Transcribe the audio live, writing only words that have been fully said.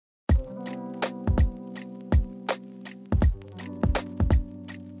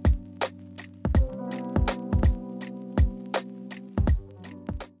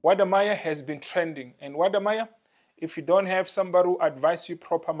Wode Maya has been trending. And Wode Maya, if you don't have somebody who advise you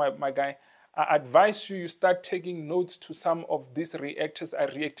proper, my guy, I advise you start taking notes to some of these reactors are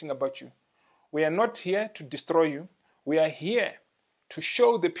reacting about you. We are not here to destroy you. We are here to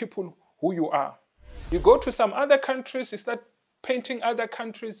show the people who you are. You go to some other countries, you start painting other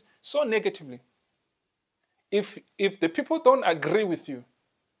countries so negatively. If the people don't agree with you,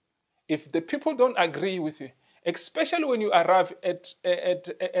 especially when you arrive at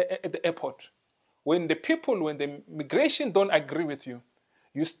the airport, when the migration don't agree with you,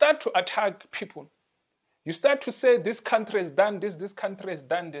 you start to attack people. You start to say, this country has done this, this country has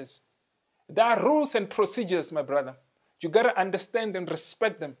done this. There are rules and procedures, my brother. You got to understand and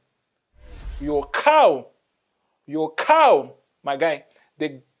respect them. Your cow, my guy,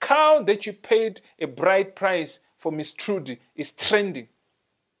 the cow that you paid a bright price for Miss Trudy is trending.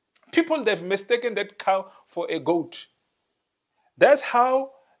 People, they've mistaken that cow for a goat. That's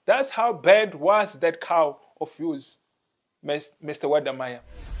how bad was that cow of yours, Mr. Wode Maya.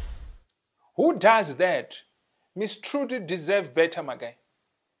 Who does that? Miss Trudy deserves better, my guy.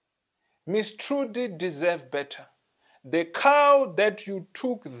 Miss Trudy deserves better. The cow that you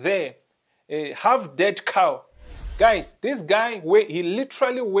took there, a half-dead cow. Guys, this guy, he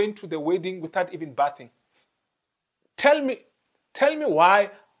literally went to the wedding without even bathing. Tell me why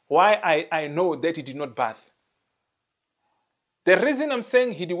I know that he did not bath. The reason I'm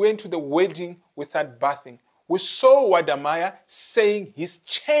saying he went to the wedding without bathing, we saw Wode Maya saying he's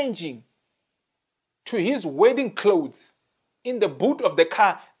changing to his wedding clothes in the boot of the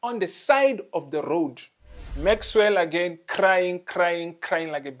car on the side of the road. Maxwell again crying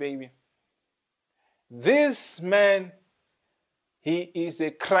like a baby. This man, he is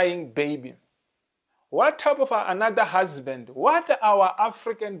a crying baby. What type of another husband? What are our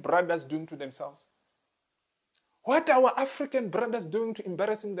African brothers doing to themselves? What are our African brothers doing to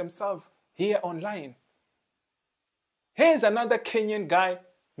embarrassing themselves here online? Here's another Kenyan guy,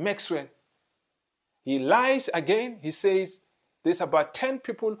 Maxwell. He lies again. He says there's about 10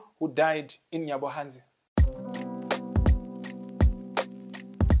 people who died in Nyabohanzi.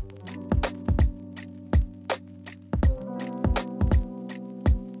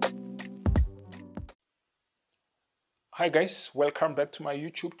 Hi guys, welcome back to my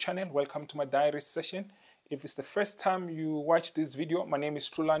YouTube channel. Welcome to my diary session. If it's the first time you watch this video, my name is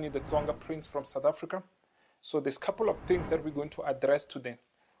Trulani, the Tsonga Prince from South Africa. So there's a couple of things that we're going to address today.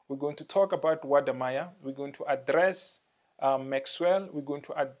 We're going to talk about Wode Maya. We're going to address Maxwell. We're going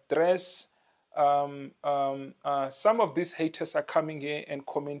to address some of these haters are coming here and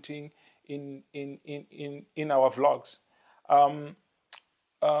commenting in our vlogs.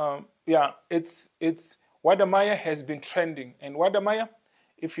 It's Wode Maya has been trending. And Wode Maya,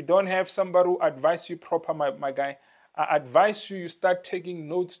 if you don't have somebody who advise you proper, my guy, I advise you start taking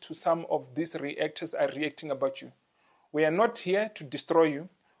notes to some of these reactors are reacting about you. We are not here to destroy you.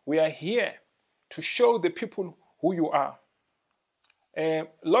 We are here to show the people who you are. A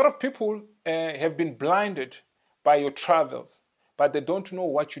lot of people have been blinded by your travels, but they don't know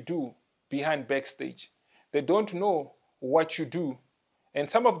what you do behind backstage. They don't know what you do. And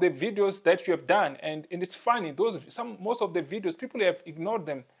some of the videos that you have done, and it's funny, most of the videos, people have ignored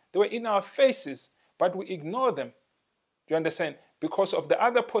them. They were in our faces, but we ignore them. Do you understand? Because of the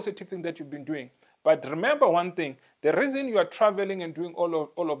other positive thing that you've been doing. But remember one thing, the reason you are traveling and doing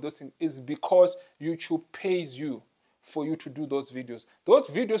all of those things is because YouTube pays you for you to do those videos. Those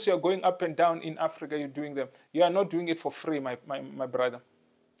videos you are going up and down in Africa, you're doing them. You are not doing it for free, my brother.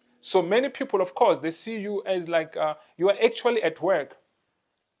 So many people, of course, they see you as like, you are actually at work.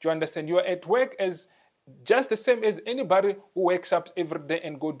 Do you understand? You are at work as just the same as anybody who wakes up every day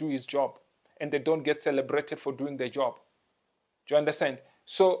and go do his job, and they don't get celebrated for doing their job. Do you understand?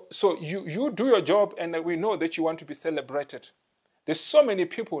 So you do your job, and we know that you want to be celebrated. There's so many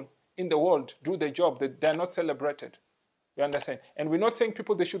people in the world do their job that they're not celebrated. You understand? And we're not saying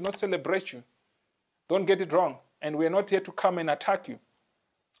people, they should not celebrate you. Don't get it wrong. And we're not here to come and attack you.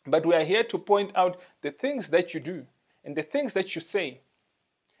 But we are here to point out the things that you do and the things that you say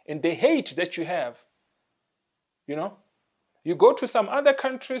and the hate that you have. You know? You go to some other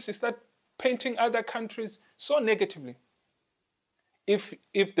countries, you start painting other countries so negatively. If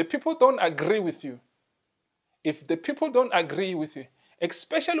the people don't agree with you,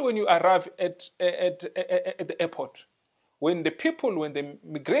 especially when you arrive at the airport, when the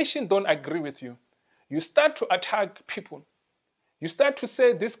migration don't agree with you, you start to attack people. You start to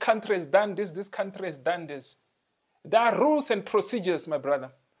say, this country has done this, this country has done this. There are rules and procedures, my brother.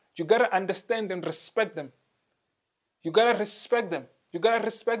 You got to understand and respect them. You got to respect them. You got to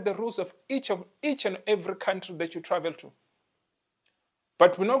respect the rules of each and every country that you travel to.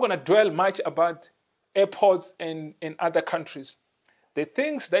 But we're not going to dwell much about airports and in other countries. The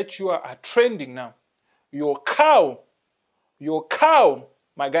things that you are trending now, your cow,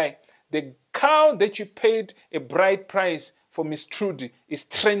 my guy, the cow that you paid a bright price for Miss Trudy is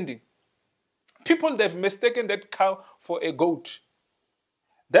trending. People, they've mistaken that cow for a goat.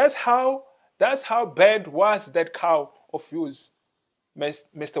 That's how bad was that cow of yours,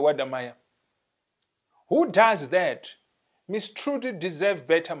 Mr. Wode Maya. Who does that? Miss Trudy deserves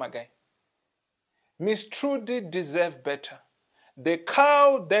better, my guy. Miss Trudy deserves better. The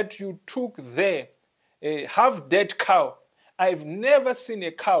cow that you took there, a half-dead cow. I've never seen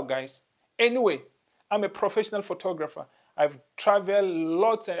a cow, guys. Anyway, I'm a professional photographer. I've traveled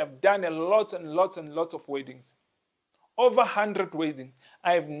lots and I've done lots and lots and lots of weddings. Over 100 weddings.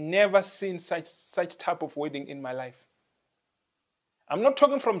 I've never seen such type of wedding in my life. I'm not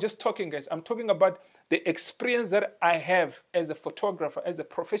talking from just talking, guys. I'm talking about the experience that I have as a photographer, as a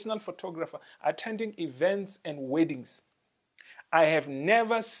professional photographer, attending events and weddings. I have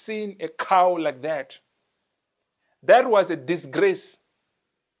never seen a cow like that. That was a disgrace.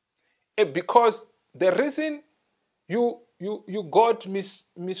 Because the reason you got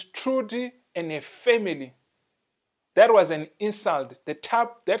Miss Trudy and her family, that was an insult. That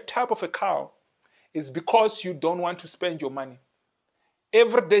type of a cow is because you don't want to spend your money.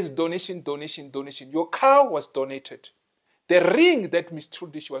 Every day is donation, donation, donation. Your cow was donated. The ring that Miss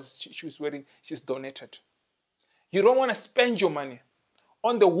Trudy she was wearing, she's donated. You don't want to spend your money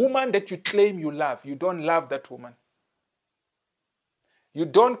on the woman that you claim you love. You don't love that woman. You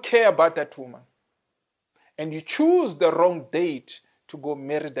don't care about that woman. And you choose the wrong date to go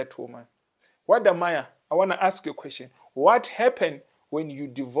marry that woman. Wode Maya, I want to ask you a question. What happened when you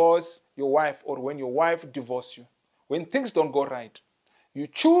divorce your wife or when your wife divorces you? When things don't go right. You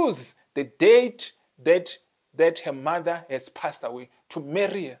choose the date that her mother has passed away to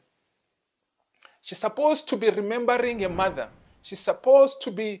marry her. She's supposed to be remembering her mother. She's supposed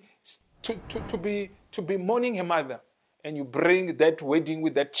to be mourning her mother. And you bring that wedding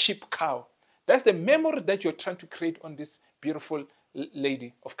with that cheap cow. That's the memory that you're trying to create on this beautiful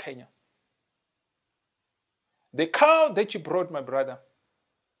lady of Kenya. The cow that you brought, my brother,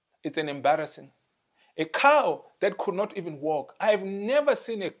 it's an embarrassing. A cow that could not even walk. I have never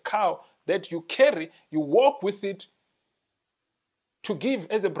seen a cow that you carry, you walk with it to give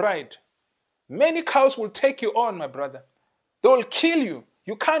as a bride. Many cows will take you on, my brother. They will kill you.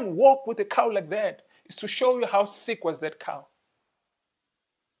 You can't walk with a cow like that. It's to show you how sick was that cow.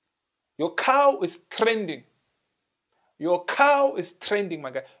 Your cow is trending. Your cow is trending,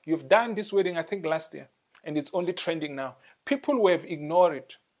 my guy. You've done this wedding, I think, last year, and it's only trending now. People who have ignored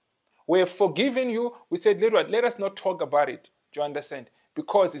it. We have forgiven you. We said, let us not talk about it. Do you understand?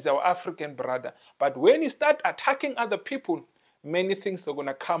 Because it's our African brother. But when you start attacking other people, many things are going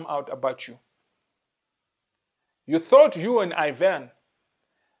to come out about you. You thought you and Ivan.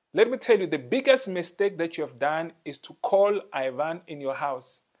 Let me tell you, the biggest mistake that you have done is to call Ivan in your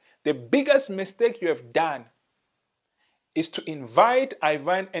house. The biggest mistake you have done is to invite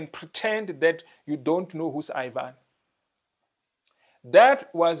Ivan and pretend that you don't know who's Ivan. That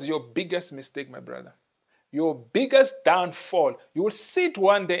was your biggest mistake, my brother. Your biggest downfall. You will sit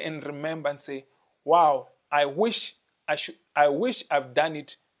one day and remember and say, wow, I wish I've done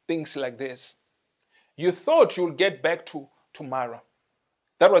it things like this. You thought you'll get back to Mara.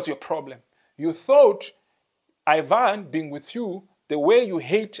 That was your problem. You thought Ivan being with you, the way you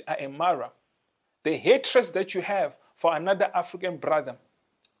hate Mara, the hatred that you have for another African brother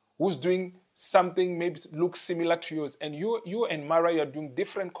who's doing something maybe looks similar to yours, and you and Mara, you're doing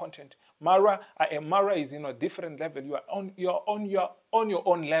different content. Mara is in a different level. You're on your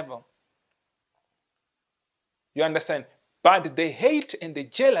own level. You understand? But the hate and the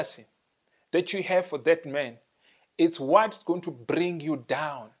jealousy that you have for that man, it's what's going to bring you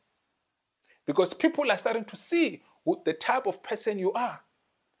down. Because people are starting to see the type of person you are.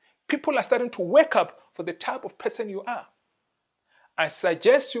 People are starting to wake up for the type of person you are. I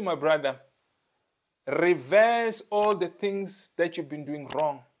suggest you, my brother, reverse all the things that you've been doing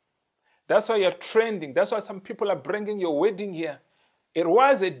wrong. That's why you're trending. That's why some people are bringing your wedding here. It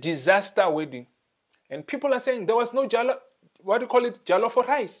was a disaster wedding. And people are saying there was no jollof for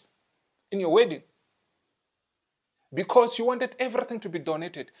rice in your wedding. Because you wanted everything to be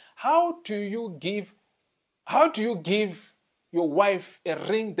donated. How do you give your wife a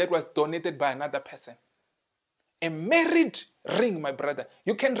ring that was donated by another person? A married ring, my brother.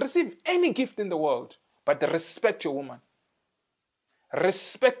 You can receive any gift in the world, but respect your woman.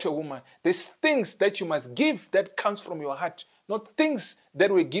 Respect your woman. There's things that you must give that comes from your heart, not things that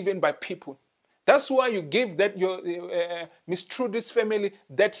were given by people. That's why you gave that your Miss Trudy's family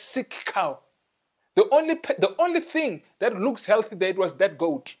that sick cow. The only thing that looks healthy there was that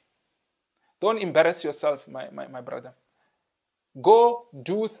goat. Don't embarrass yourself, my brother. Go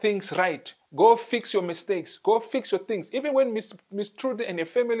do things right. Go fix your mistakes. Go fix your things. Even when Miss Trudy and her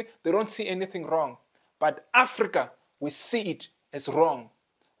family, they don't see anything wrong. But Africa, we see it as wrong.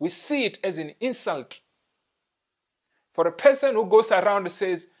 We see it as an insult. For a person who goes around and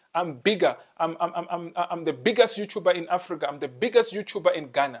says, I'm bigger, I'm the biggest YouTuber in Africa, I'm the biggest YouTuber in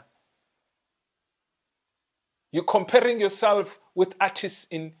Ghana. You're comparing yourself with artists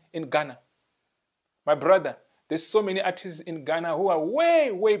in Ghana. My brother, there's so many artists in Ghana who are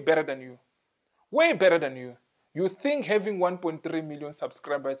way, way better than you. Way better than you. You think having 1.3 million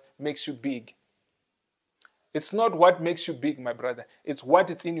subscribers makes you big. It's not what makes you big, my brother. It's what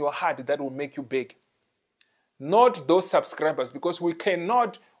is in your heart that will make you big. Not those subscribers, because we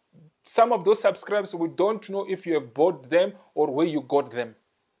cannot, some of those subscribers, we don't know if you have bought them or where you got them.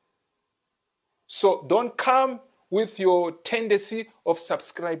 So don't come with your tendency of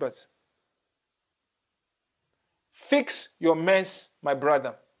subscribers. Fix your mess, my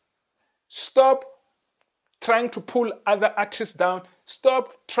brother. Stop trying to pull other artists down.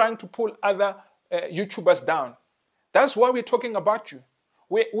 Stop trying to pull other YouTubers down. That's why we're talking about you.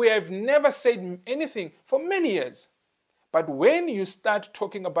 We have never said anything for many years. But when you start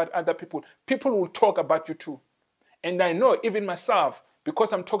talking about other people, people will talk about you too. And I know, even myself,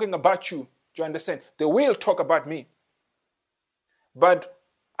 because I'm talking about you, do you understand? They will talk about me. But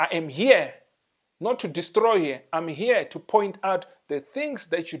I am here not to destroy you. I'm here to point out the things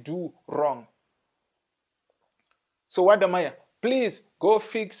that you do wrong. So Wode Maya, please go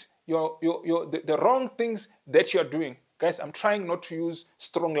fix the wrong things that you're doing. Guys, I'm trying not to use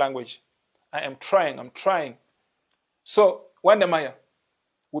strong language. I'm trying. So Wode Maya,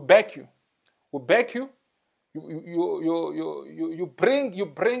 we back you. We back you. You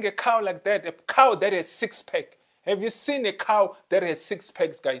bring a cow like that, a cow that has 6-pack. Have you seen a cow that has 6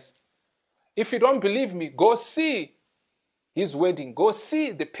 packs, guys? If you don't believe me, go see his wedding. Go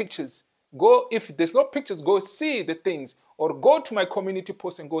see the pictures. Go, if there's no pictures, go see the things. Or go to my community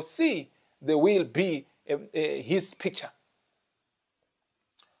post and go see. There will be his picture.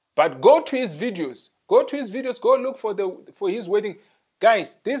 But go to his videos. Go to his videos. Go look for his wedding.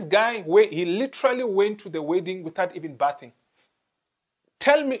 Guys, this guy, he literally went to the wedding without even bathing.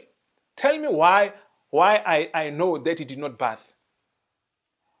 Tell me why I know that he did not bath.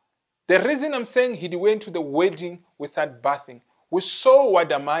 The reason I'm saying he went to the wedding without bathing, we saw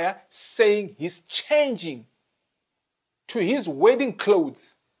Wode Maya saying he's changing to his wedding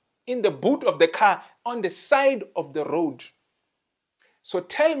clothes in the boot of the car on the side of the road. So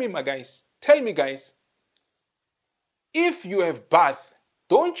tell me, guys, if you have bath,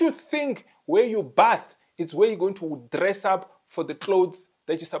 don't you think where you bath is where you're going to dress up for the clothes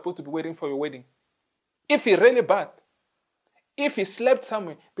that you're supposed to be wearing for your wedding? If he really bathed, if he slept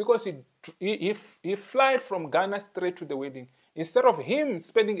somewhere, because he flied from Ghana straight to the wedding, instead of him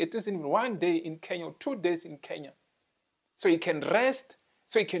spending at least even 1 day in Kenya or 2 days in Kenya, so he can rest,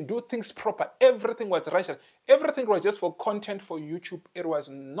 so he can do things proper. Everything was righteous. Everything was just for content for YouTube. It was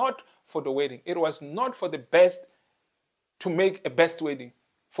not for the wedding. It was not for the best, to make a best wedding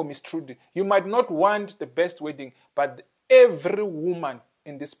for Miss Trudy. You might not want the best wedding, but every woman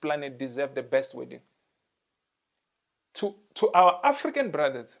in this planet deserves the best wedding. To our African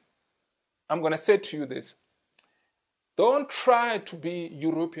brothers, I'm going to say to you this. Don't try to be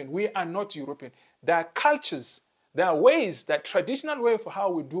European. We are not European. There are cultures, there are ways, that traditional way for how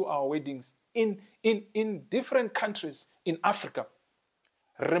we do our weddings in different countries in Africa.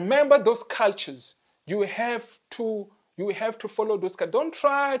 Remember those cultures. You have to follow those. Don't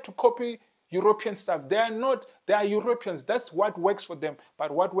try to copy European stuff. They are Europeans. That's what works for them.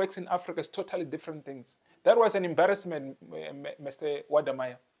 But what works in Africa is totally different things. That was an embarrassment, Mr. Wode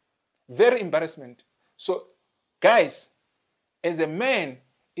Maya. Very embarrassment. So, guys, as a man,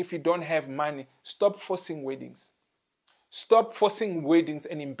 if you don't have money, stop forcing weddings. Stop forcing weddings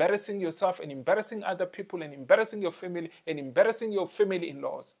and embarrassing yourself and embarrassing other people and embarrassing your family and embarrassing your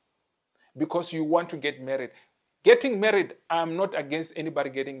family-in-laws because you want to get married. Getting married, I'm not against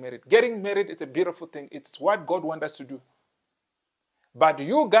anybody getting married. Getting married is a beautiful thing. It's what God wants us to do. But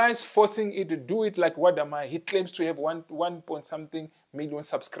you guys forcing it to do it like Wode Maya, he claims to have 1 point something million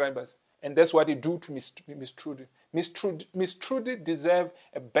subscribers. And that's what he do to Miss Trudy. Miss Trudy deserves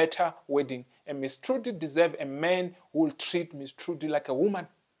a better wedding. And Miss Trudy deserves a man who will treat Miss Trudy like a woman.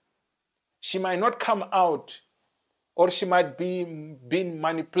 She might not come out, or she might be being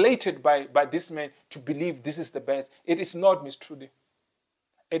manipulated by this man to believe this is the best. It is not, Miss Trudy.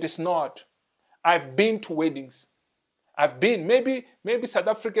 It is not. I've been to weddings. I've been, maybe South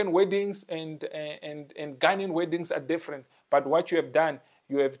African weddings and Ghanaian weddings are different. But what you have done,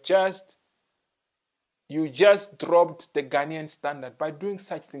 you just dropped the Ghanaian standard by doing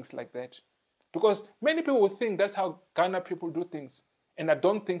such things like that. Because many people will think that's how Ghana people do things. And I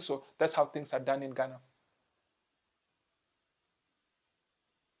don't think so. That's how things are done in Ghana.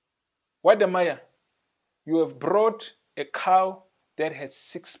 Wode Maya, you have brought a cow that has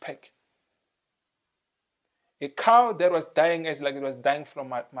 6-pack. A cow that was dying as like it was dying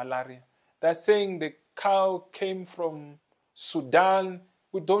from malaria. They're saying the cow came from Sudan.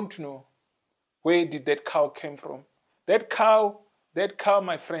 We don't know. Where did that cow came from? That cow,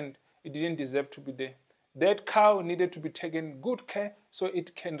 my friend, it didn't deserve to be there. That cow needed to be taken good care so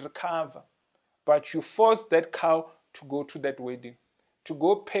it can recover. But you forced that cow to go to that wedding, to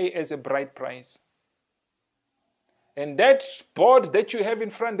go pay as a bride price. And that board that you have in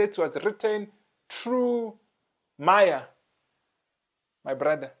front that was written through Maya, my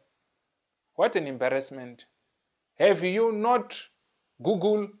brother, what an embarrassment. Have you not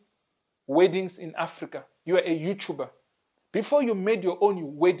Googled weddings in Africa? You are a YouTuber. Before you made your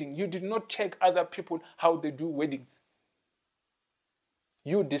own wedding, you did not check other people how they do weddings.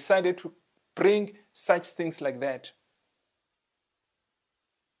 You decided to bring such things like that.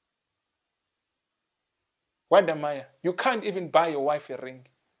 Wode Maya, you can't even buy your wife a ring,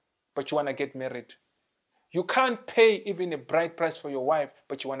 but you want to get married. You can't pay even a bride price for your wife,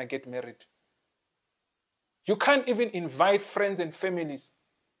 but you want to get married. You can't even invite friends and families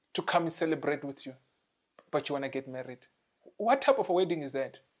to come and celebrate with you, but you want to get married. What type of a wedding is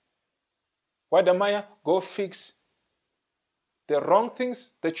that? Wode Maya, go fix the wrong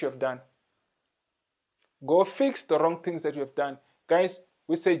things that you have done. Go fix the wrong things that you have done. Guys,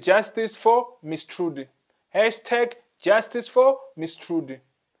 we say justice for Miss Trudy. Hashtag justice for Miss Trudy.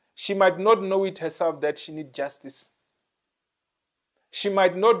 She might not know it herself that she needs justice. She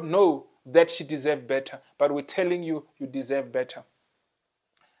might not know that she deserves better, but we're telling you, you deserve better.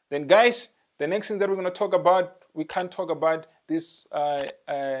 Then guys, the next thing that we're going to talk about, we can't talk about this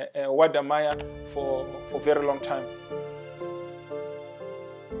Wode Maya for a very long time.